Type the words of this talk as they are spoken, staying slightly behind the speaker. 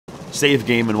save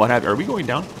game and what have you. Are we going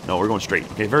down? No, we're going straight.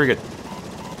 Okay, very good.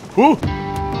 Woo!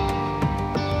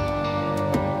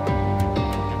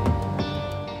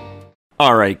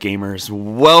 Alright gamers,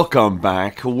 welcome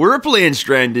back. We're playing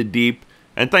Stranded Deep,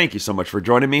 and thank you so much for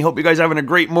joining me. Hope you guys are having a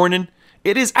great morning.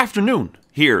 It is afternoon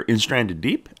here in Stranded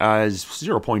Deep, as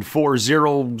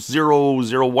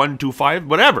 0.40000125,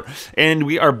 whatever. And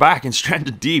we are back in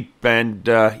Stranded Deep, and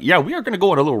yeah, we are going to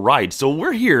go on a little ride. So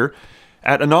we're here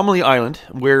at Anomaly Island,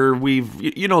 where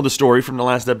you know the story from the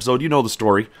last episode, you know the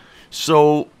story.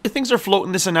 So things are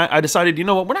floating this and that. I decided, you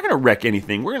know what, we're not going to wreck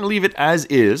anything. We're going to leave it as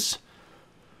is.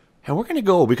 And we're going to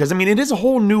go, because, I mean, it is a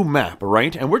whole new map,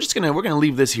 right? And we're going to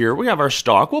leave this here. We have our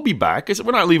stock. We'll be back.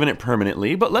 We're not leaving it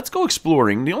permanently, but let's go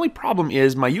exploring. The only problem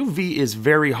is my UV is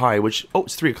very high, which, oh,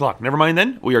 it's 3 o'clock. Never mind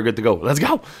then. We are good to go. Let's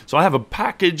go. So I have a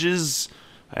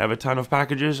ton of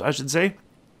packages, I should say.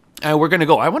 And we're going to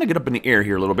go. I want to get up in the air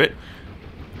here a little bit.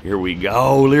 Here we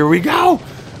go. Here we go.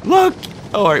 Look.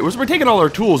 All right, we're taking all our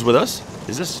tools with us.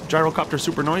 Is this gyrocopter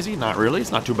super noisy? Not really.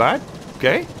 It's not too bad.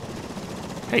 Okay.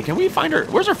 Hey, can we find her?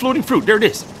 Where's our floating fruit? There it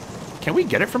is. Can we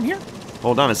get it from here?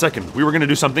 Hold on a second. We were going to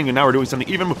do something, and now we're doing something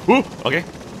even... Ooh, okay.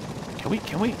 Can we...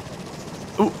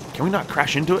 Ooh, can we not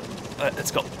crash into it?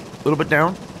 Let's go. A little bit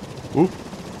down. Ooh.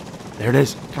 There it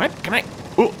is. Can I...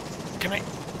 Ooh.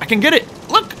 I can get it.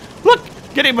 Look.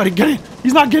 Get it, buddy. Get it.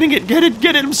 He's not getting it. Get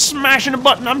it. I'm smashing a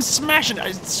button. I'm smashing.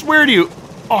 I swear to you.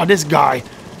 Oh, this guy.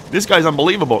 This guy's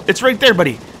unbelievable. It's right there,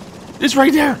 buddy. It's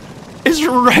right there. It's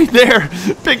right there.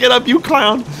 Pick it up, you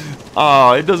clown.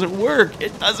 Oh, it doesn't work.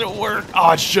 It doesn't work. Oh,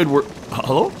 it should work.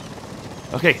 Hello?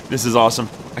 Okay, this is awesome.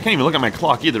 I can't even look at my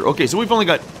clock either. Okay, so we've only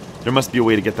got... There must be a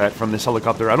way to get that from this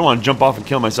helicopter. I don't want to jump off and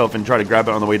kill myself and try to grab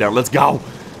it on the way down. Let's go.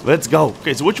 Let's go.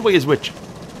 Okay, so which way is which?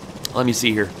 Let me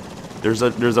see here. There's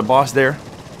a boss there.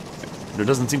 There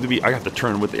doesn't seem to be... I have to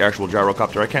turn with the actual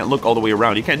gyrocopter. I can't look all the way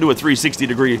around. You can't do a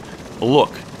 360-degree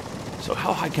look. So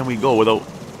how high can we go without...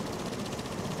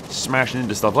 smashing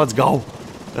into stuff? Let's go.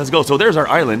 So there's our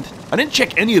island. I didn't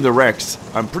check any of the wrecks.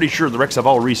 I'm pretty sure the wrecks have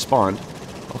all respawned.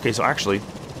 Okay, so actually,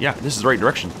 yeah, this is the right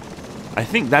direction. I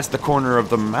think that's the corner of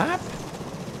the map,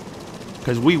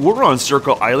 because we were on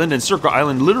Circle Island, and Circle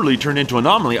Island literally turned into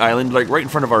Anomaly Island, like right in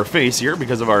front of our face here,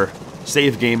 because of our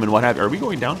save game and what have you. Are we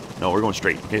going down? No, we're going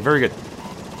straight. Okay, very good.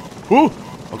 Ooh.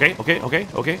 Okay.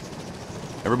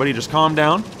 Everybody just calm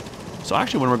down. So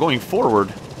actually, when we're going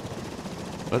forward,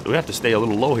 we have to stay a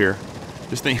little low here.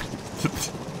 This thing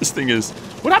is...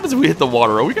 What happens if we hit the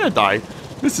water? Are we gonna die?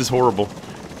 This is horrible.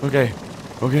 Okay.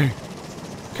 What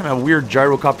kind of weird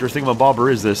gyrocopter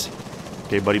thingamabobber is this?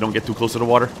 Okay, buddy, don't get too close to the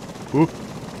water. Ooh.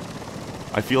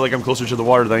 I feel like I'm closer to the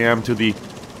water than I am to the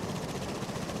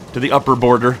upper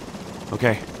border.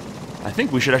 Okay. I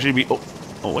think we should actually be...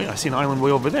 Oh, wait, I see an island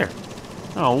way over there.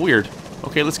 Oh, weird.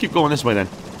 Okay, let's keep going this way then.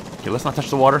 Okay, let's not touch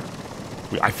the water.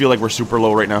 I feel like we're super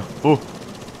low right now. Oh.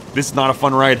 This is not a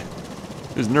fun ride.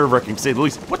 This is nerve-wracking, to say the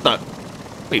least. What the?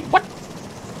 Wait, what?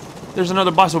 There's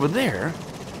another boss over there.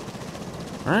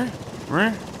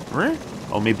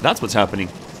 Oh, maybe that's what's happening.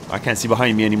 I can't see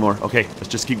behind me anymore. Okay, let's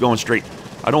just keep going straight.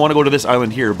 I don't want to go to this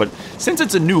island here, but since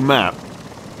it's a new map,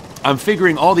 I'm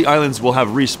figuring all the islands will have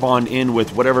respawned in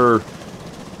with whatever...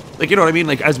 Like, you know what I mean?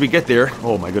 Like, as we get there...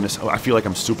 Oh, my goodness. I feel like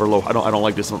I'm super low. I don't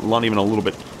like this, not even a little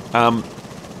bit.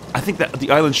 I think that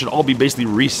the island should all be basically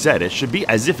reset. It should be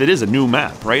as if it is a new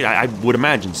map, right? I would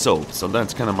imagine so. So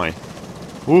that's kind of my...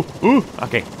 Ooh.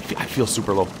 Okay, I feel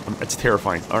super low. It's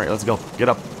terrifying. All right, let's go. Get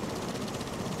up.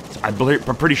 I'm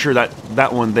pretty sure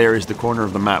that one there is the corner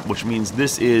of the map, which means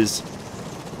this is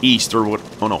east or what...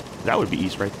 Oh, no. That would be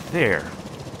east right there.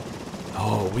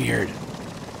 Oh, weird.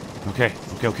 Okay.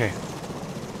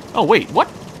 Oh, wait, what?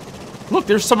 Look,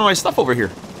 there's some of my stuff over here.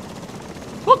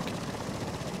 Look.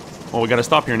 Oh, we gotta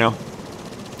stop here now.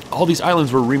 All these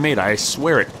islands were remade, I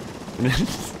swear it.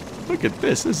 Look at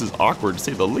this. This is awkward, to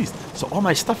say the least. So all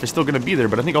my stuff is still gonna be there,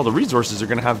 but I think all the resources are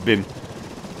gonna have been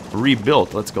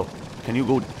rebuilt. Let's go. Can you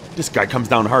go? This guy comes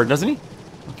down hard, doesn't he?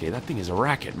 Okay, that thing is a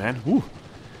racket, man. Woo.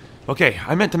 Okay,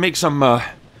 I meant to make some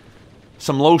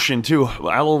lotion too,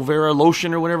 aloe vera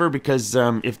lotion or whatever, because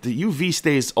if the UV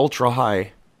stays ultra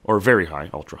high, or very high,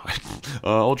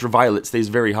 ultraviolet stays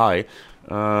very high,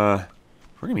 we're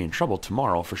gonna be in trouble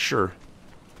tomorrow for sure.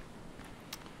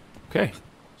 Okay,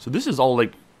 so this is all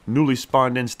like newly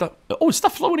spawned in stuff. Oh,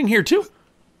 stuff floating here too.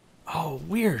 Oh,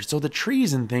 weird. So the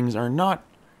trees and things are not.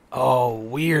 Oh,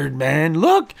 weird, man.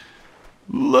 Look.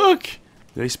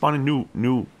 They spawn in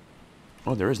new.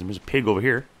 Oh, there isn't. There's a pig over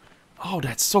here. Oh,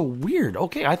 that's so weird.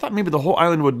 Okay, I thought maybe the whole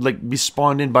island would like be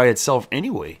spawned in by itself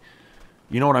anyway.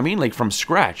 You know what I mean? Like from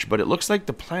scratch. But it looks like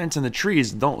the plants and the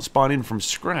trees don't spawn in from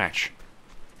scratch.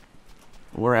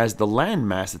 whereas the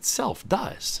landmass itself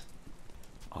does.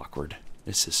 Awkward.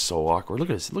 This is so awkward. Look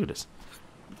at this. Look at this.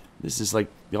 This is like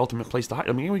the ultimate place to hide.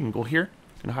 I mean, we can go here.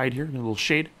 Can hide here. Get a little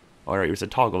shade. All right, it's a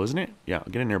toggle, isn't it? Yeah,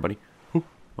 get in there, buddy. Ooh,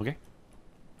 okay.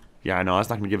 Yeah, I know. That's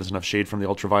not going to give us enough shade from the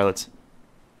ultraviolets.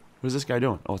 What's this guy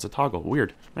doing? Oh, it's a toggle.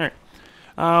 Weird. All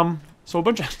right. So a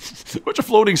bunch of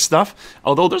floating stuff.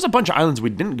 Although there's a bunch of islands we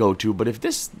didn't go to. But if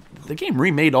the game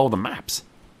remade all the maps.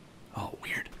 Oh,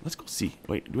 weird. Let's go see.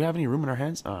 Wait, do we have any room in our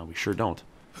hands? We sure don't.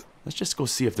 Let's just go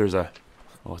see if there's a...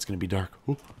 Oh, it's going to be dark.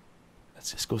 Ooh.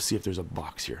 Let's just go see if there's a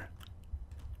box here.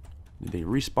 Did they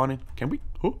respawn in? Can we?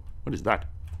 Oh, what is that?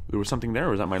 There was something there,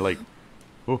 or was that my light?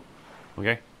 Oh,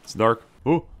 okay. It's dark.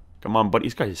 Oh, come on, buddy.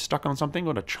 This guy is stuck on something.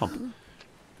 What a chump.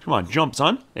 Come on, jump,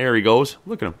 son. There he goes.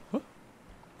 Look at him.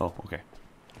 Oh, okay.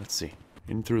 Let's see.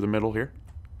 In through the middle here.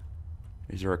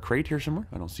 Is there a crate here somewhere?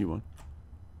 I don't see one.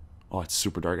 Oh, it's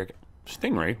super dark.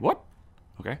 Stingray? What?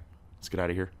 Okay. Let's get out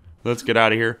of here. Let's get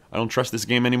out of here. I don't trust this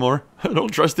game anymore. I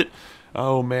don't trust it.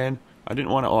 Oh, man. I didn't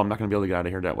want to... Oh, I'm not going to be able to get out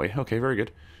of here that way. Okay, very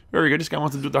good. Very good. This guy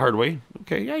wants to do it the hard way.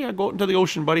 Okay, yeah. Go out into the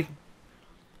ocean, buddy.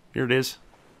 Here it is.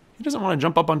 He doesn't want to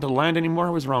jump up onto the land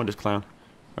anymore. What's wrong with this clown?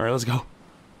 All right, let's go.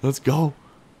 Let's go.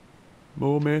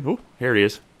 Oh, man. Oh, here it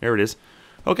is. There it is.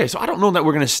 Okay, so I don't know that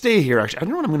we're going to stay here, actually. I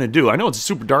don't know what I'm going to do. I know it's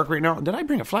super dark right now. Did I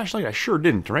bring a flashlight? I sure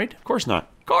didn't, right? Of course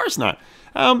not. Of course not.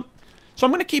 So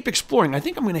I'm going to keep exploring. I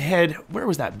think I'm going to head... Where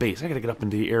was that base? I got to get up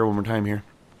into the air one more time here.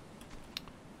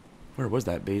 Where was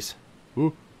that base?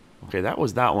 Ooh. Okay, that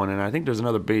was that one. And I think there's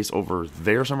another base over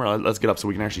there somewhere. Let's get up so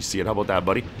we can actually see it. How about that,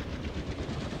 buddy?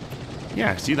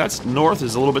 Yeah, see, that's north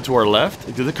is a little bit to our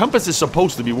left. The compass is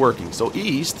supposed to be working. So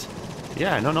east...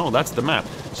 Yeah, no, that's the map.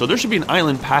 So there should be an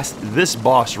island past this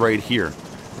boss right here.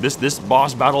 This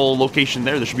boss battle location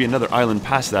there should be another island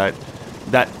past that.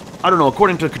 That, I don't know,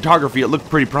 according to the cartography, it looked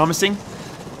pretty promising.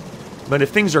 But if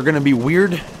things are going to be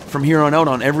weird from here on out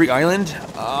on every island,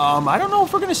 I don't know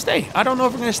if we're going to stay. I don't know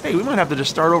if we're going to stay. We might have to just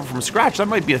start over from scratch. That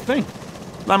might be a thing.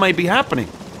 That might be happening.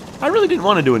 I really didn't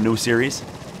want to do a new series.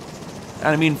 And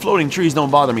I mean, floating trees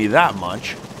don't bother me that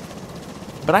much.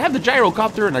 But I have the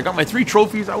gyrocopter and I got my 3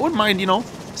 trophies. I wouldn't mind, you know,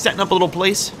 setting up a little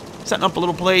place.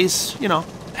 You know,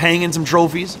 hanging some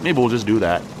trophies. Maybe we'll just do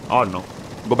that. I don't know.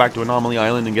 Go back to Anomaly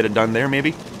Island and get it done there,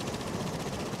 maybe.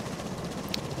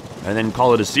 And then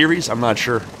call it a series. I'm not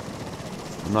sure.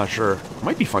 It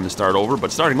might be fun to start over,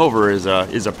 but starting over is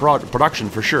a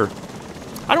production for sure.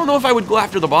 I don't know if I would go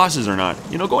after the bosses or not.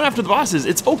 You know, going after the bosses,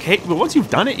 it's okay, but once you've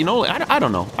done it, you know, I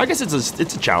don't know. I guess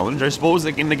it's a challenge, I suppose,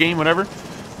 like in the game, whatever.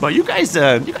 But you guys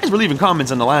were leaving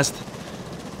comments on the last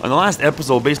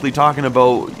episode, basically talking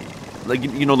about, like,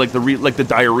 you know, like the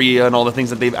diarrhea and all the things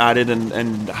that they've added,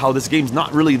 and how this game's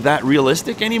not really that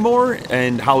realistic anymore,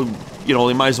 and how, you know,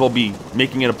 they might as well be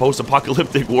making it a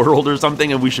post-apocalyptic world or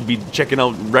something, and we should be checking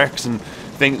out wrecks and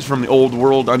things from the old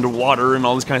world underwater and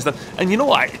all this kind of stuff. And you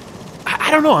know, I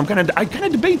don't know. I kind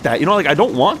of debate that. You know, like, I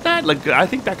don't want that. Like, I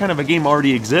think that kind of a game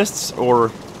already exists,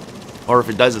 or if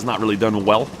it does, it's not really done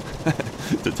well.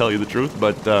 To tell you the truth,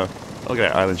 but look at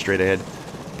that island straight ahead.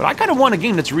 But I kind of want a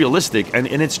game that's realistic, and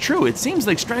it's true. It seems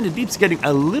like Stranded Deep's getting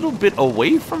a little bit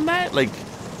away from that. Like,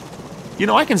 you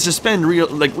know, I can suspend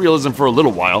realism for a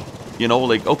little while. You know,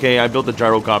 like, okay, I built a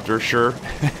gyrocopter, sure.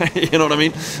 You know what I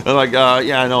mean? I'm like,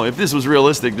 yeah, no, if this was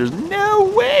realistic, there's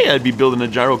no way I'd be building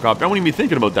a gyrocopter. I wouldn't even be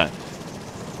thinking about that.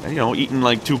 And, you know, eating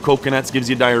like 2 coconuts gives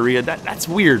you diarrhea. That's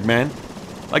weird, man.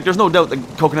 Like, there's no doubt that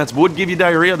coconuts would give you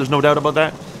diarrhea. There's no doubt about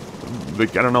that.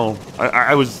 Like, I don't know.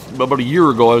 I was, about a year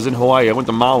ago, I was in Hawaii. I went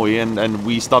to Maui, and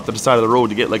we stopped at the side of the road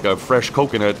to get, like, a fresh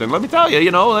coconut. And let me tell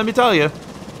you,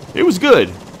 it was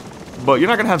good. But you're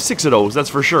not going to have 6 of those, that's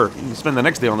for sure. You can spend the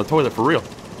next day on the toilet for real.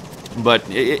 But,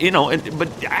 you know, but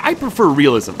I prefer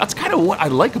realism. That's kind of what I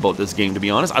like about this game, to be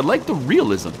honest. I like the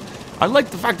realism. I like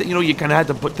the fact that, you know, you kind of had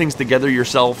to put things together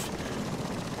yourself.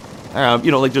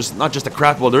 You know, like, just not just a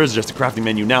craft. Well, there is just a crafting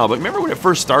menu now, but remember when it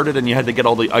first started and you had to get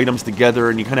all the items together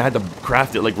and you kind of had to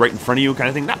craft it, like, right in front of you kind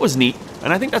of thing? That was neat,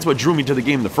 and I think that's what drew me to the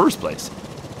game in the first place.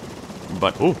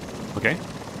 But, oh, okay.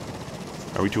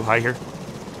 Are we too high here?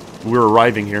 We're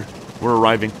arriving here. We're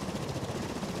arriving.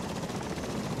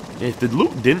 If the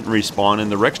loot didn't respawn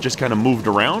and the wrecks just kind of moved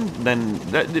around, then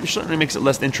that it certainly makes it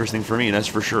less interesting for me, that's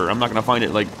for sure. I'm not going to find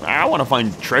it, like, I want to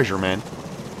find treasure, man.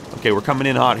 Okay, we're coming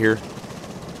in hot here.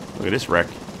 Look at this wreck.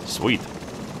 Sweet.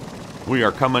 We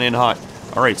are coming in hot.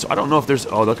 Alright, so I don't know if there's...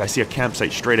 Oh, look, I see a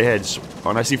campsite straight ahead. Oh,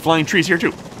 and I see flying trees here,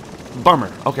 too.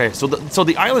 Bummer. Okay, so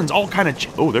the island's all kind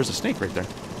of... Oh, there's a snake right there.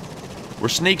 We're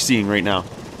snake seeing right now.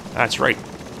 That's right.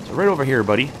 So right over here,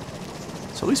 buddy.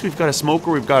 So at least we've got a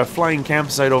smoker. We've got a flying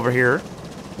campsite over here.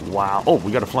 Wow. Oh,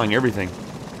 we got a flying everything.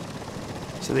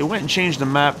 So they went and changed the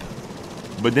map,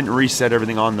 but didn't reset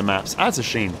everything on the maps. That's a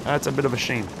shame. That's a bit of a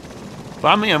shame. But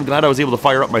I mean, I'm glad I was able to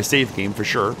fire up my save game for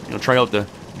sure. You know, try out the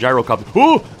gyrocopter.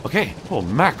 Oh, okay. Oh,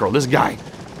 mackerel, this guy.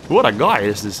 What a guy.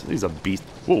 He's a beast.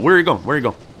 Whoa, where are you going? Where are you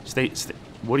going? Stay.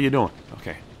 What are you doing?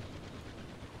 Okay.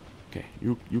 Okay,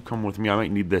 you come with me. I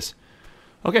might need this.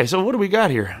 Okay, so what do we got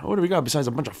here? What do we got besides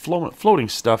a bunch of floating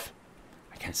stuff?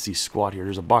 I can't see squat here.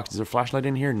 There's a box. Is there a flashlight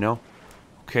in here? No.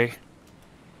 Okay.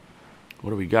 What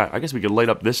do we got? I guess we could light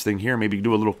up this thing here. Maybe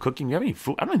do a little cooking. You have any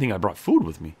food? I don't think I brought food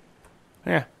with me.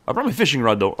 Yeah, I brought my fishing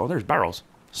rod though. Oh, there's barrels.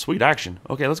 Sweet action.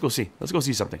 Okay, let's go see. Let's go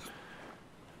see something.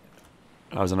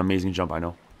 That was an amazing jump, I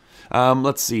know.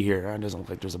 Let's see here. It doesn't look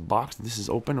like there's a box. This is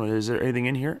open. Is there anything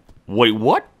in here? Wait,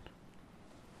 what?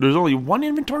 There's only one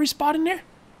inventory spot in there?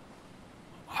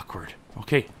 Awkward.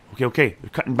 Okay. They're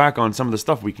cutting back on some of the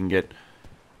stuff we can get.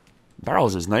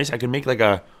 Barrels is nice. I can make like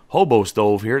a hobo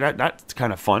stove here. That's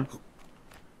kind of fun.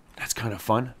 That's kind of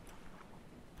fun.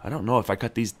 I don't know if I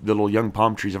cut these little young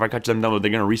palm trees. If I cut them down,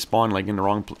 they're gonna respawn like in the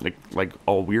wrong, like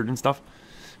all weird and stuff.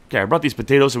 Okay, I brought these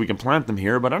potatoes so we can plant them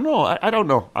here, but I don't know. I don't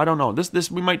know. I don't know.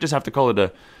 This we might just have to call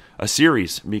it a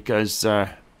series because.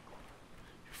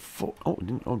 Oh,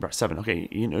 I brought 7. Okay,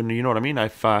 you know what I mean?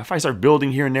 If I start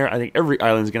building here and there, I think every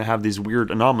island is going to have these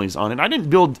weird anomalies on it. I didn't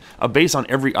build a base on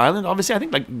every island. Obviously, I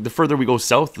think like the further we go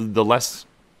south, the less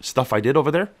stuff I did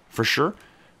over there, for sure.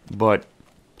 But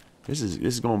this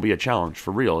is going to be a challenge,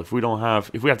 for real. If we have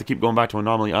to keep going back to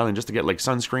Anomaly Island just to get like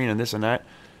sunscreen and this and that,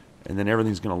 and then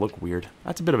everything's going to look weird.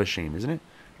 That's a bit of a shame, isn't it?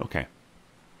 Okay.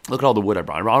 Look at all the wood I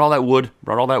brought. I brought all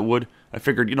that wood. I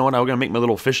figured, you know what, I'm going to make my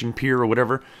little fishing pier or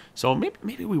whatever. So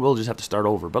maybe we will just have to start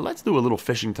over. But let's do a little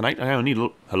fishing tonight. I don't need a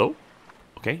little... Hello?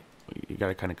 Okay. You got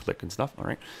to kind of click and stuff. All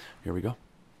right. Here we go.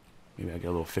 Maybe I get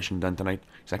a little fishing done tonight.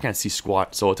 Because I can't see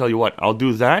squat. So I'll tell you what. I'll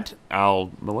do that.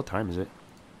 Well, what time is it?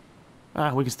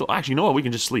 We can still... Actually, you know what? We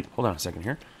can just sleep. Hold on a second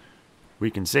here. We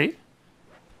can save.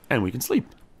 And we can sleep.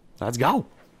 Let's go.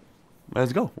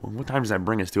 Let's go. Well, what time does that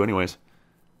bring us to anyways?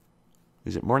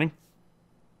 Is it morning?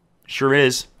 Sure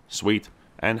is. Sweet.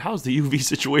 And how's the UV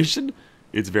situation?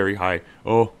 It's very high.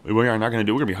 Oh, we are not going to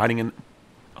do... We're going to be hiding in...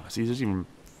 Oh, see, there's even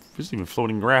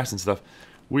floating grass and stuff.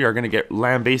 We are going to get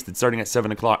lambasted starting at 7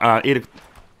 o'clock. 8 o'clock.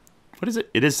 What is it?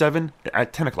 It is 7?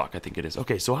 At 10 o'clock, I think it is.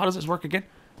 Okay, so how does this work again?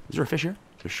 Is there a fish here?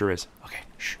 There sure is. Okay.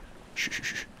 Shh. Shh, shh,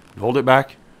 shh. We hold it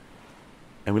back.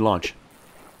 And we launch.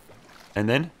 And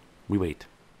then we wait.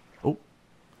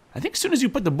 I think as soon as you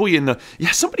put the buoy in the...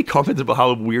 Yeah, somebody commented about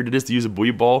how weird it is to use a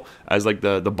buoy ball as like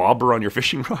the bobber on your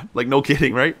fishing rod. Like, no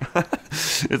kidding, right?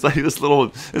 It's like this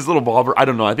little bobber. I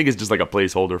don't know. I think it's just like a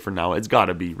placeholder for now. It's got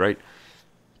to be, right?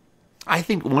 I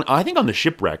think on the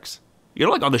shipwrecks, you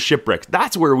know, like on the shipwrecks,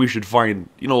 that's where we should find,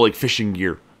 you know, like fishing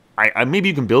gear. Maybe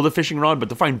you can build a fishing rod, but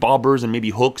to find bobbers and maybe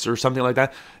hooks or something like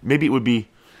that, maybe it would be,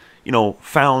 you know,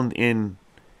 found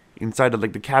inside of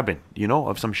like the cabin, you know,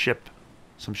 of some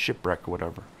shipwreck or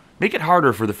whatever. Make it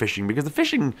harder for the fishing, because the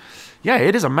fishing, yeah,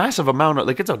 it is a massive amount of,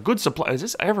 like, it's a good supply. Is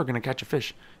this ever going to catch a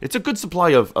fish? It's a good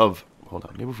supply of, hold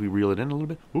on, maybe if we reel it in a little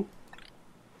bit. Ooh.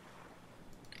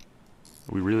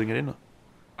 Are we reeling it in?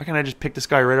 Why can't I just pick this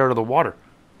guy right out of the water?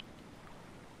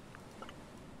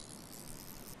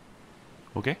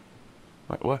 Okay.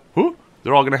 What? Who?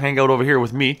 They're all going to hang out over here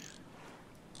with me.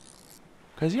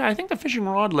 Because, yeah, I think the fishing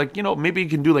rod, like, you know, maybe you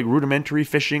can do, like, rudimentary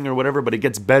fishing or whatever, but it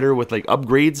gets better with, like,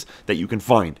 upgrades that you can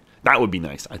find. That would be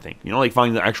nice, I think. You know, like,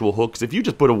 finding the actual hooks. If you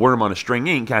just put a worm on a string,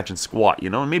 you ain't catching squat, you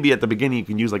know? And maybe at the beginning you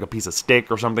can use, like, a piece of stick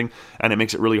or something, and it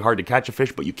makes it really hard to catch a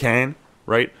fish, but you can,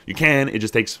 right? You can. It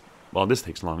just takes... Well, this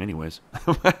takes long anyways.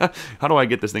 How do I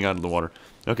get this thing out of the water?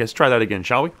 Okay, let's try that again,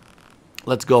 shall we?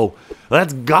 Let's go.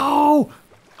 Let's go!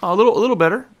 Oh, a little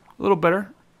better. A little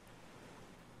better.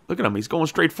 Look at him. He's going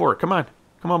straight for it. Come on.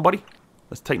 Come on, buddy.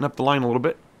 Let's tighten up the line a little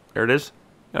bit. There it is.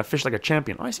 Gotta fish like a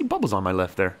champion. Oh, I see bubbles on my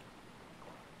left there.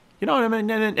 You know what I mean?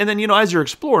 And then, you know, as you're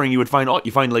exploring, you find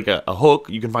like a hook.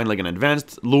 You can find like an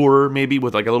advanced lure, maybe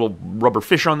with like a little rubber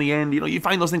fish on the end. You know, you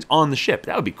find those things on the ship.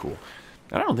 That would be cool.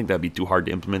 I don't think that'd be too hard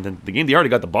to implement in the game. They already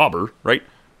got the bobber, right?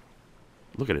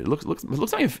 Look at it. It looks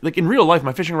like in real life,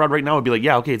 my fishing rod right now would be like,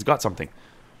 yeah, okay, it's got something.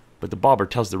 But the bobber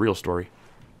tells the real story.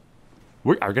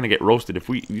 We are gonna get roasted if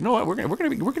we. You know what? We're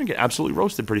gonna get absolutely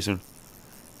roasted pretty soon.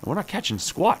 And we're not catching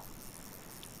squat.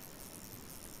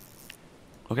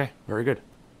 Okay, very good.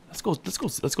 Let's go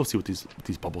see what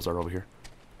these bubbles are over here.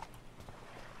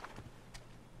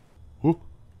 Ooh.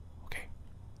 Okay.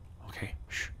 Okay.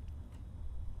 Shh.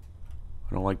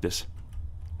 I don't like this.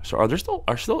 So are there still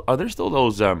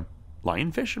those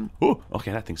lionfish? Ooh.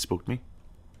 Okay, that thing spooked me.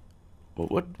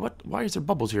 What? Why is there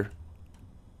bubbles here?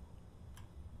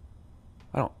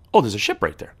 I don't... Oh, there's a ship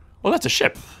right there. Oh, that's a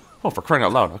ship. Oh, for crying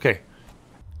out loud. Okay.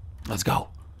 Let's go.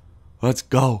 Let's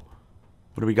go.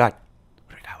 What do we got? What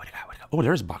do we got? What do we got? What do we got? Oh,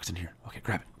 there's a box in here. Okay,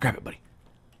 grab it. Grab it, buddy.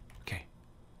 Okay.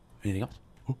 Anything else?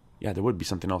 Oh, yeah, there would be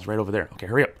something else right over there. Okay,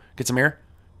 hurry up. Get some air.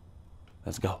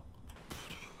 Let's go.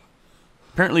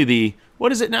 Apparently the...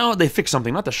 What is it now? They fixed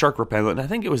something. Not the shark repellent. I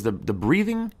think it was the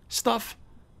breathing stuff.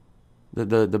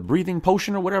 The breathing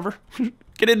potion or whatever.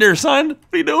 Get in there, son. What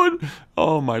are you doing?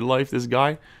 Oh, my life, this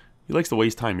guy. He likes to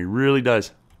waste time. He really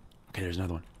does. Okay, there's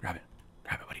another one. Grab it.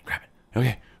 Grab it, buddy. Grab it.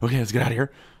 Okay. Okay, let's get out of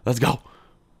here. Let's go.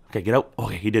 Okay, get out.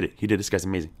 Okay, he did it. He did it. This guy's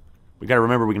amazing. We got to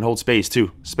remember we can hold space,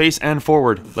 too. Space and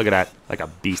forward. Look at that. Like a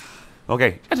beast.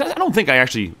 Okay. I don't think I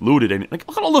actually looted any. Like,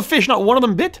 look at all the fish. Not one of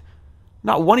them bit.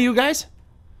 Not one of you guys.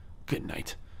 Good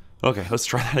night. Okay, let's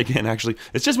try that again, actually.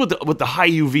 It's just with the high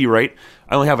UV, right?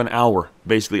 I only have an hour,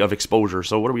 basically, of exposure.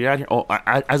 So what are we at here? Oh,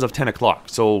 as of 10 o'clock.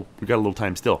 So we got a little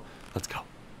time still. Let's go.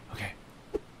 Okay.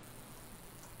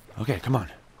 Okay, come on.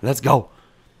 Let's go.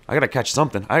 I gotta catch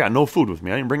something. I got no food with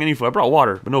me. I didn't bring any food. I brought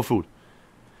water, but no food.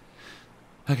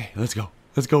 Okay, let's go.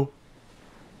 Let's go.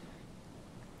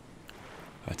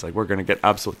 It's like we're gonna get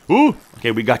absolute... Ooh!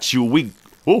 Okay, we got you.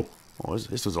 Ooh! Oh,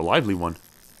 this was a lively one.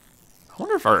 I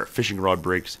wonder if our fishing rod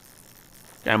breaks.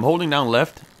 Okay, I'm holding down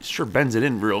left. It sure bends it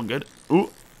in real good. Ooh.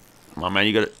 Come on, man.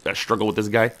 You gotta struggle with this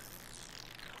guy.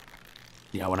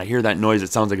 Yeah, when I hear that noise,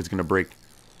 it sounds like it's gonna break.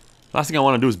 Last thing I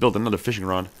want to do is build another fishing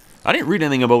rod. I didn't read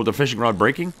anything about the fishing rod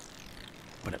breaking.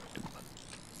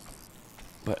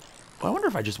 But I wonder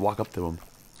if I just walk up to him.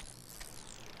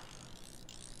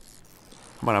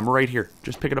 Come on, I'm right here.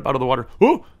 Just pick it up out of the water.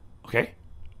 Ooh! Okay.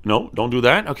 No, don't do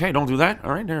that. Okay, don't do that.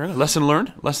 All right, there. Lesson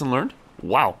learned. Lesson learned.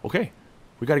 Wow. Okay.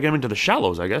 We got to get him into the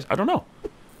shallows, I guess. I don't know.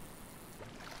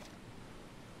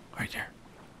 Right there.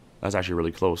 That's actually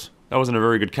really close. That wasn't a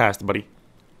very good cast, buddy.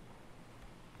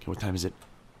 Okay, what time is it?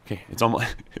 Okay, it's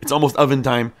almost oven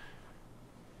time.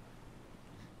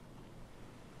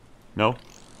 No?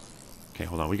 Okay,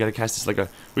 hold on. We got to cast this like a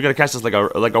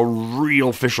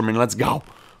real fisherman. Let's go.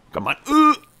 Come on.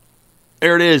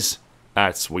 There it is.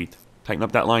 That's sweet. Tighten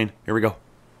up that line. Here we go.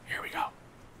 Here we go.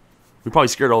 We probably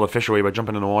scared all the fish away by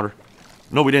jumping in the water.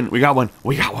 No, we didn't. We got one.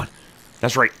 We got one.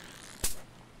 That's right.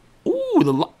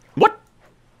 Ooh, what?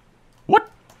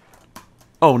 What?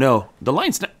 Oh, no. The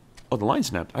line snapped. Oh, the line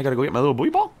snapped. I gotta go get my little buoy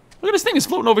ball? Look at this thing. It's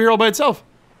floating over here all by itself.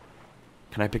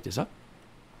 Can I pick this up?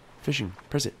 Fishing.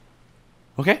 Press it.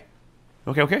 Okay.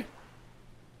 Okay, okay.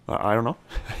 I don't know.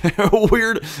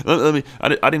 Weird. Let me. I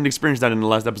didn't experience that in the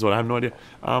last episode. I have no idea.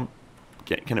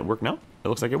 Can it work now? It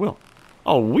looks like it will.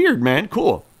 Oh, weird, man.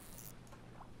 Cool.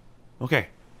 Okay.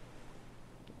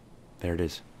 There it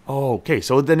is. Oh, okay.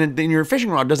 So then your fishing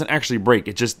rod doesn't actually break.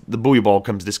 It's just the buoy ball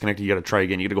comes disconnected. You got to try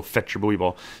again. You got to go fetch your buoy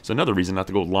ball. So another reason not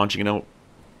to go launching it out.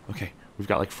 Okay. We've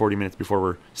got like 40 minutes before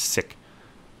we're sick.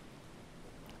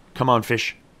 Come on,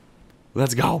 fish.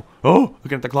 Let's go. Oh,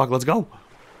 looking at the clock. Let's go.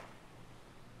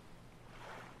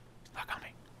 It's not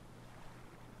coming.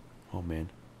 Oh, man.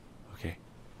 Okay.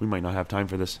 We might not have time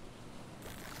for this.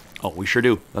 Oh, we sure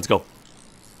do. Let's go.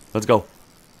 Let's go.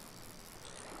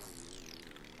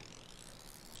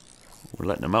 We're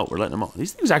letting them out. We're letting them out.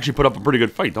 These things actually put up a pretty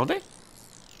good fight, don't they?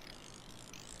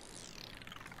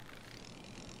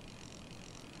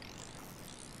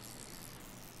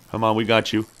 Come on, we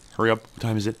got you. Hurry up. What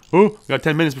time is it? Oh, we got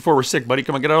 10 minutes before we're sick, buddy.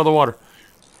 Come on, get out of the water.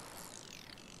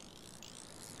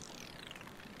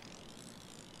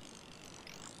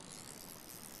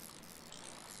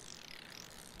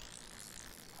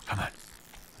 Come on.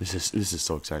 This is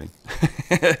so exciting.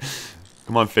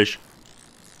 Come on, fish.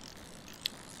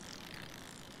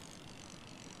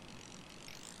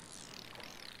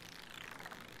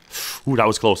 Ooh, that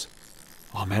was close.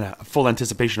 Oh, man, full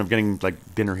anticipation of getting,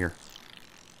 like, dinner here.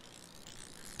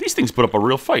 These things put up a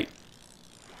real fight.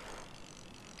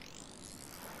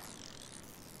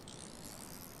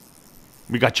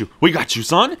 We got you. We got you,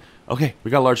 son. Okay,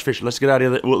 we got a large fish. Let's get out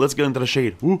of there. Let's get into the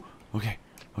shade. Ooh, okay.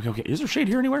 Okay, okay. Is there shade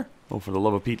here anywhere? Oh, for the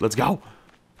love of Pete. Let's go.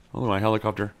 Oh, my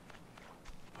helicopter.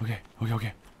 Okay, okay,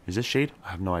 okay. Is this shade?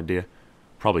 I have no idea.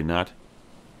 Probably not.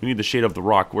 We need the shade of the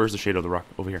rock. Where's the shade of the rock?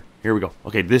 Over here. Here we go.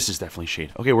 Okay, this is definitely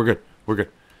shade. Okay, we're good. We're good.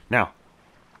 Now,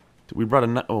 we brought a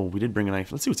knife. Oh, we did bring a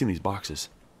knife. Let's see what's in these boxes.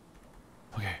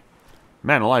 Okay.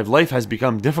 Man alive, life has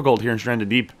become difficult here in Stranded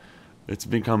Deep. It's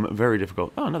become very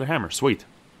difficult. Oh, another hammer. Sweet.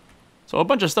 So a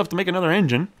bunch of stuff to make another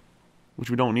engine,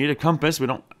 which we don't need. A compass. We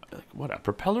don't... What, a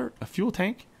propeller? A fuel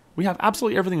tank? We have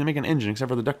absolutely everything to make an engine except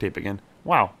for the duct tape again.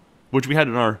 Wow. Which we had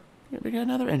in our... We got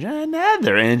another engine.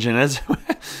 Another engine.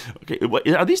 Okay, what,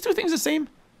 are these two things the same?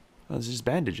 Oh, it's just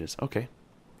bandages. Okay.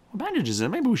 Bandages.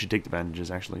 Maybe we should take the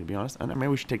bandages, actually, to be honest. And maybe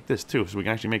we should take this, too, so we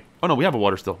can actually make... Oh, no, we have a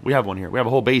water still. We have one here. We have a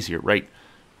whole base here. Right.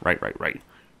 Right.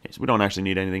 Okay, so we don't actually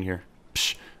need anything here.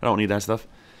 Psh, I don't need that stuff.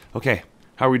 Okay,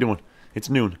 how are we doing? It's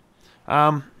noon.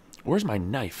 Where's my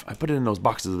knife? I put it in those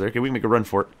boxes there. Okay, we can make a run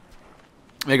for it.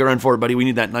 Make a run for it, buddy. We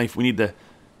need that knife. We need the...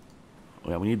 Oh,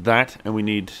 yeah, we need that, and we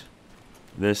need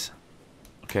this.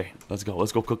 Okay, let's go.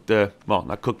 Let's go cook the... Well,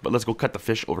 not cook, but let's go cut the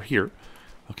fish over here.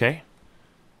 Okay.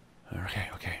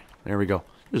 Okay. There we go.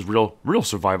 This is real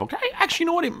survival. Okay, actually, you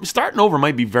know what? Starting over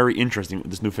might be very interesting with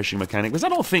this new fishing mechanic, because I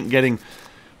don't think getting...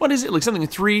 What is it? Like something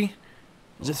 3...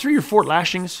 Is it 3 or 4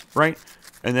 lashings, right?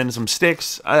 And then some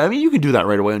sticks. I mean, you can do that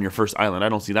right away on your first island. I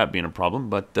don't see that being a problem,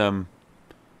 but...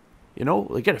 you know,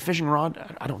 like get a fishing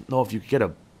rod. I don't know if you could get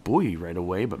a buoy right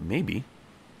away, but maybe.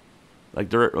 Like,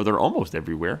 they're almost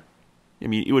everywhere. I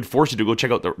mean, it would force you to go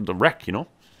check out the wreck, you know?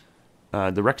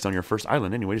 The wreck's on your first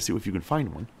island anyway, to see if you can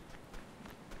find one.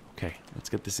 Okay, let's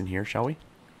get this in here, shall we?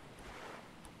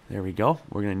 There we go.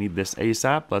 We're going to need this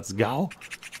ASAP. Let's go.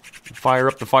 Fire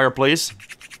up the fireplace.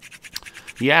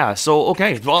 Yeah, so,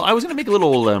 okay. Well, I was going to make a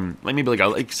little, like maybe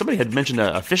like somebody had mentioned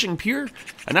a fishing pier,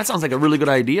 and that sounds like a really good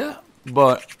idea,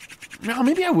 but no,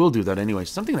 maybe I will do that anyway.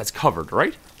 Something that's covered,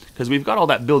 right? Because we've got all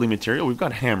that building material. We've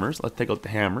got hammers. Let's take out the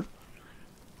hammer.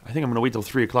 I think I'm going to wait till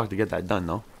 3 o'clock to get that done,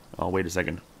 though. Oh, wait a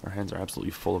second. Our hands are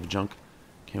absolutely full of junk.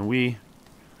 Can we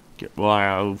get...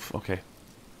 Well, okay.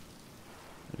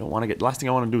 I don't want to get... Last thing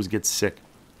I want to do is get sick.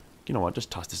 You know what?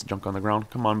 Just toss this junk on the ground.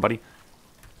 Come on, buddy.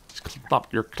 Just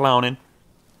stop your clowning.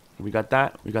 We got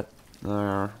that. We got...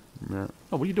 Oh,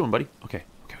 what are you doing, buddy? Okay.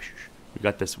 We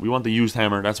got this. We want the used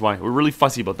hammer. That's why. We're really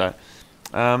fussy about that.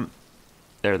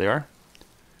 There they are.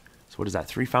 So what is that?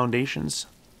 3 foundations?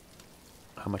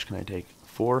 How much can I take?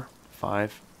 4,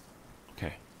 5.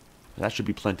 Okay. That should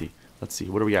be plenty. Let's see.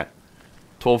 What are we at?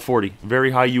 1240.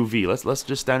 Very high UV. Let's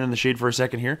just stand in the shade for a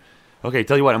second here. Okay,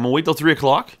 tell you what. I'm going to wait till 3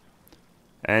 o'clock.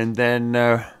 And then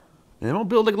we'll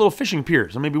build like a little fishing pier.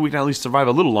 So maybe we can at least survive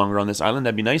a little longer on this island.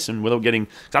 That'd be nice. And without getting...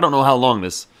 Cause I don't know how long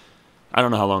this... I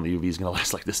don't know how long the UV is going to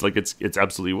last like this. Like, it's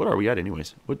absolutely... What are we at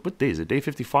anyways? What day is it? Day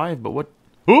 55? But what...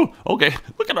 Oh, okay.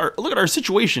 Look at our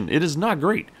situation. It is not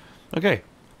great. Okay.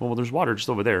 Well, there's water just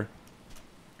over there.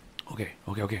 Okay.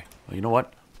 Well, you know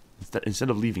what? Instead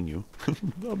of leaving you,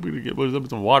 I'm going to get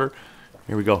some water.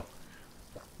 Here we go.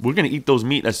 We're going to eat those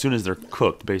meat as soon as they're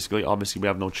cooked, basically. Obviously, we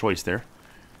have no choice there.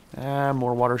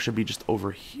 More water should be just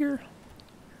over here.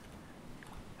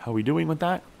 How are we doing with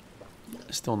that?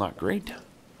 Still not great.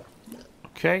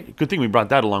 Okay, good thing we brought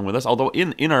that along with us. Although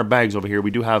in our bags over here, we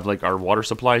do have like our water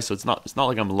supply, so it's not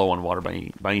like I'm low on water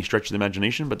by any stretch of the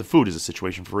imagination. But the food is a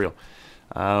situation for real.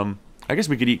 I guess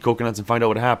we could eat coconuts and find out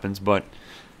what happens. But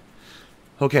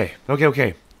okay.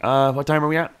 What time are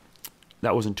we at?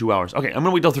 That wasn't 2 hours. Okay, I'm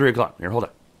gonna wait till 3 o'clock. Here, hold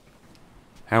up.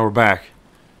 And we're back,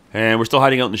 and we're still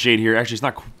hiding out in the shade here. Actually,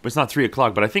 it's not 3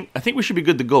 o'clock, but I think we should be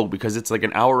good to go because it's like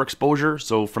an hour exposure.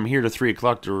 So from here to 3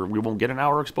 o'clock, we won't get an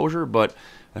hour exposure, but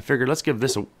I figured let's give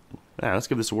this a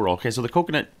whirl. Okay, so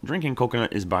the drinking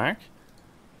coconut is back.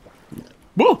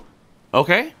 Whoa!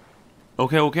 Okay.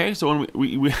 So when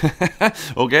we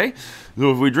okay,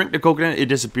 so if we drink the coconut, it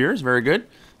disappears. Very good.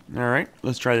 All right,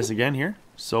 let's try this again here.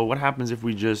 So what happens if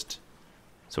we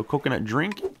so coconut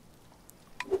drink,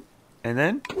 and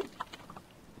then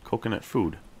coconut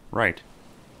food, right?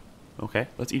 Okay,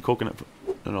 let's eat coconut food.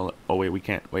 No, oh wait, we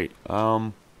can't. Wait,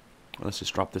 let's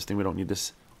just drop this thing. We don't need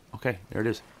this. Okay, there it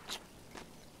is.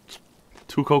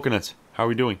 2 coconuts. How are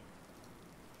we doing?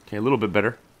 Okay, a little bit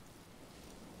better.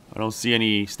 I don't see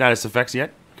any status effects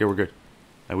yet. Okay, we're good.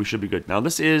 We should be good. Now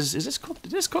is this cooked?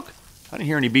 Did this cook? I didn't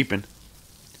hear any beeping.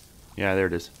 Yeah, there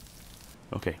it is.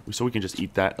 Okay, so we can just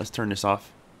eat that. Let's turn this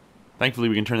off. Thankfully,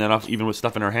 we can turn that off even with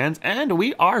stuff in our hands. And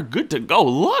we are good to go.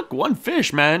 Look, 1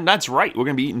 fish, man. That's right. We're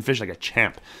going to be eating fish like a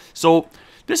champ. So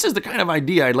this is the kind of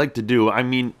idea I'd like to do. I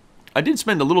mean, I did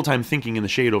spend a little time thinking in the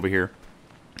shade over here.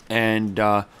 And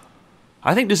I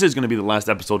think this is going to be the last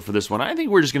episode for this one. I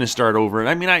think we're just going to start over. And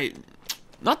I mean,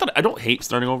 not that I don't hate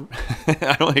starting over.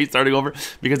 I don't hate starting over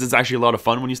because it's actually a lot of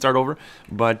fun when you start over.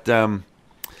 But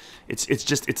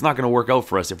it's not going to work out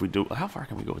for us if we do. How far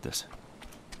can we go with this?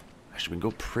 Actually, we can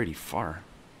go pretty far.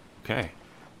 Okay,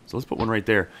 so let's put one right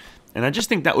there. And I just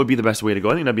think that would be the best way to go.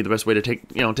 I think that'd be the best way to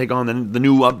take on the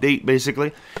new update,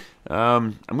 basically.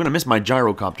 I'm going to miss my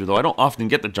gyrocopter, though. I don't often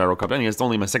get the gyrocopter. I think it's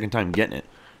only my 2nd time getting it.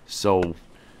 So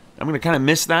I'm going to kind of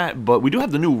miss that. But we do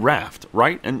have the new raft,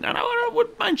 right? And I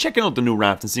wouldn't mind checking out the new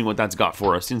raft and seeing what that's got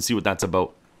for us and see what that's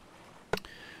about.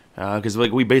 Because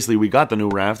like we got the new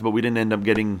raft, but we didn't end up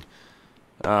getting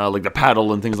like the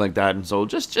paddle and things like that. And so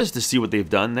just to see what they've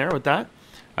done there with that.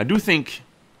 I do think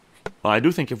Well, I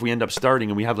do think if we end up starting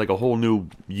and we have like a whole new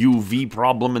UV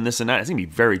problem and this and that, it's going to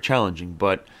be very challenging.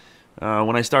 But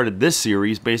when I started this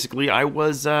series, basically, I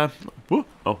was...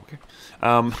 okay.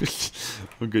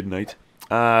 Good night.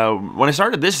 When I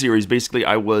started this series, basically,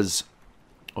 I was...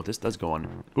 Oh, this does go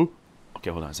on. Ooh. Okay,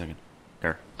 hold on a second.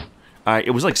 There.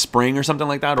 It was like spring or something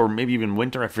like that, or maybe even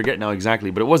winter. I forget now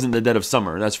exactly, but it wasn't the dead of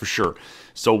summer, that's for sure.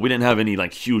 So we didn't have any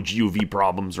like huge UV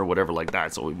problems or whatever like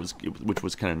that. So which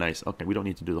was kind of nice. Okay, we don't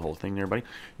need to do the whole thing there, buddy.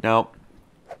 Now,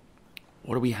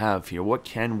 what do we have here? What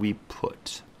can we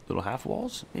put? Little half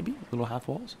walls, maybe? Little half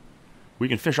walls. We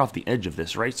can fish off the edge of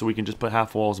this, right? So we can just put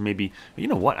half walls, maybe. You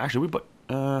know what? Actually, we put.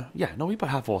 We put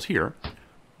half walls here.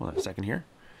 Hold on a second here.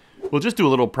 We'll just do a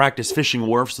little practice fishing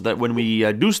wharf so that when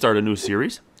we do start a new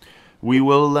series,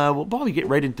 we'll probably get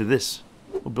right into this.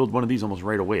 We'll build one of these almost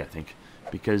right away, I think,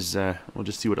 because we'll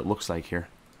just see what it looks like here.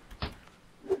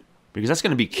 Because that's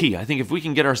going to be key. I think if we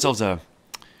can get ourselves a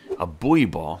buoy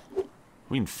ball,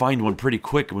 we can find one pretty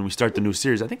quick when we start the new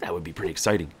series. I think that would be pretty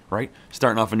exciting, right?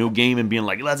 Starting off a new game and being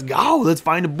like, let's go, let's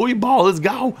find a buoy ball, let's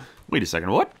go. Wait a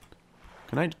second, what?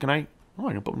 Can I? Oh,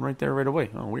 I can put one right there right away.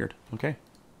 Oh, weird. Okay.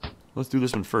 Let's do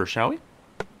this one first, shall we?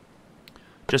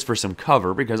 Just for some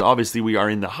cover, because obviously we are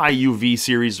in the high UV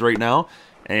series right now,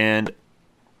 and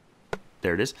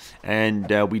there it is, and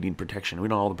we need protection. We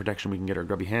don't have all the protection we can get our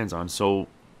grubby hands on, so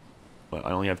well,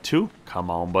 I only have 2. Come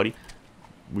on, buddy.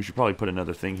 We should probably put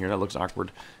another thing here. That looks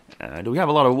awkward. Do we have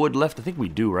a lot of wood left? I think we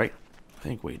do, right? I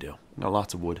think we do. Got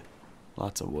lots of wood.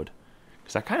 Lots of wood.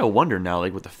 Because I kind of wonder now,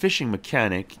 like with the fishing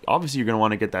mechanic, obviously you're going to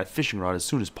want to get that fishing rod as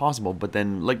soon as possible, but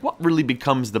then like what really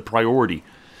becomes the priority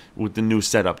with the new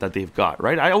setup that they've got,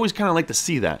 right? I always kind of like to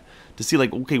see that. To see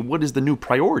like, okay, what is the new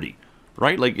priority?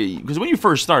 Right? Like, because when you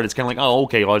first start, it's kind of like, oh,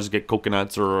 okay, well, I'll just get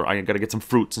coconuts, or I got to get some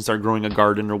fruits and start growing a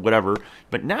garden or whatever.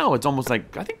 But now it's almost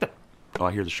like, I think the... Oh,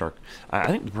 I hear the shark. I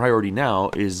think the priority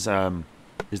now is the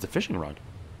fishing rod.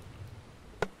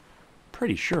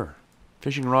 Pretty sure.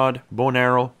 Fishing rod, bow and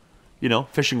arrow, you know,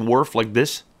 fishing wharf like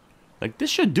this. Like, this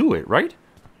should do it, right?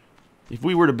 If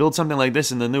we were to build something like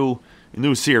this in the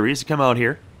new series, come out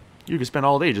here, you could spend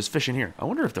all day just fishing here. I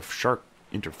wonder if the shark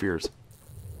interferes.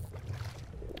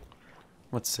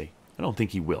 Let's see. I don't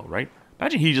think he will, right?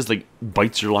 Imagine he just, like,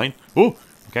 bites your line. Oh,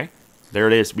 okay. There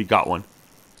it is. We got one.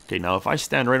 Okay, now if I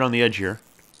stand right on the edge here,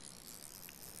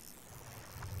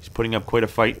 he's putting up quite a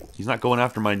fight. He's not going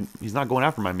after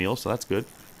my meal, so that's good.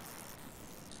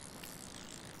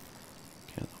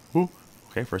 Okay. Ooh.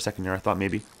 Okay, for a second there, I thought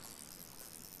maybe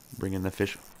bring in the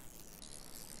fish.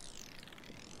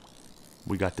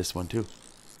 We got this one too.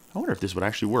 I wonder if this would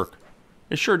actually work.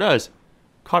 It sure does.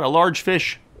 Caught a large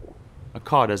fish. A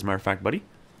cod, as a matter of fact, buddy.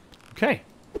 Okay.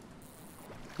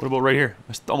 What about right here?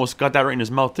 I almost got that right in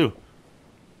his mouth, too.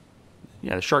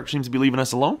 Yeah, the shark seems to be leaving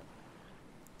us alone.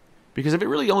 Because if it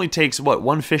really only takes, what,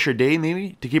 1 fish a day,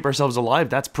 maybe, to keep ourselves alive,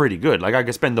 that's pretty good. Like, I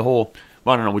could spend the whole...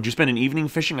 Well, I don't know, would you spend an evening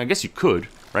fishing? I guess you could,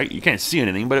 right? You can't see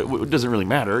anything, but it doesn't really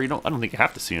matter. I don't think you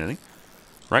have to see anything,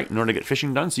 right, in order to get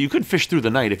fishing done. So you could fish through the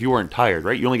night if you weren't tired,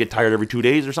 right? You only get tired every 2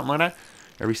 days or something like that?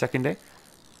 Every second day?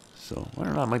 So, I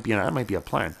don't know, that might be a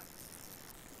plan.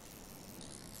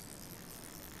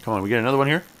 Come on, we get another one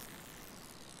here.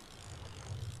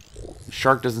 The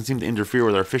shark doesn't seem to interfere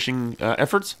with our fishing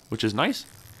efforts, which is nice.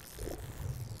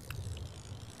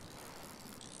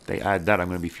 They add that, I'm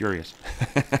going to be furious.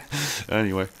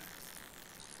 Anyway,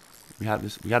 we have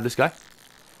this guy.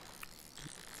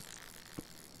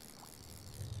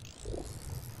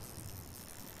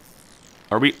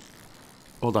 Are we?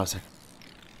 Hold on a second.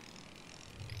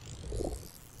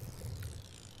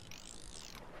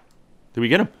 Did we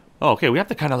get him? Oh, okay, we have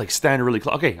to kind of like stand really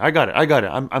close. Okay, I got it.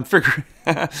 I'm figuring,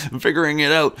 I'm figuring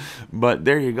it out. But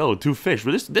there you go, 2 fish.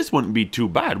 But this wouldn't be too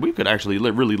bad. We could actually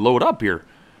really load up here.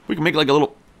 We can make like a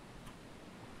little.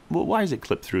 Well, why is it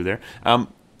clipped through there?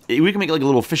 We can make like a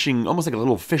little fishing, almost like a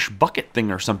little fish bucket thing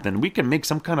or something. We can make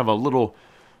some kind of a little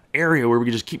area where we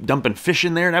can just keep dumping fish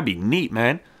in there. That'd be neat,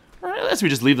 man. Or unless we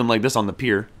just leave them like this on the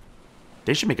pier.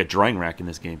 They should make a drying rack in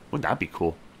this game. Wouldn't that be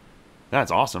cool?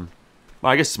 That's awesome.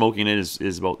 Well, I guess smoking it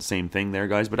is about the same thing there,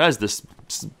 guys. But as the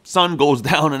sun goes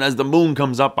down and as the moon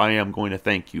comes up, I am going to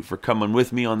thank you for coming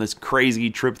with me on this crazy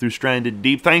trip through Stranded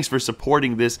Deep. Thanks for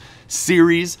supporting this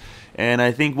series. And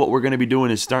I think what we're going to be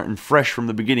doing is starting fresh from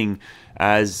the beginning,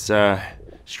 as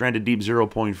Stranded Deep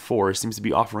 0.4 seems to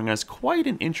be offering us quite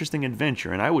an interesting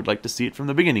adventure. And I would like to see it from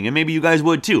the beginning. And maybe you guys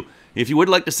would too. If you would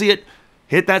like to see it,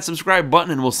 hit that subscribe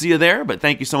button and we'll see you there. But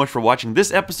thank you so much for watching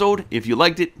this episode. If you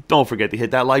liked it, don't forget to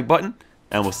hit that like button.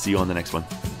 And we'll see you on the next one.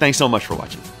 Thanks so much for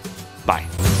watching.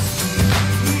 Bye.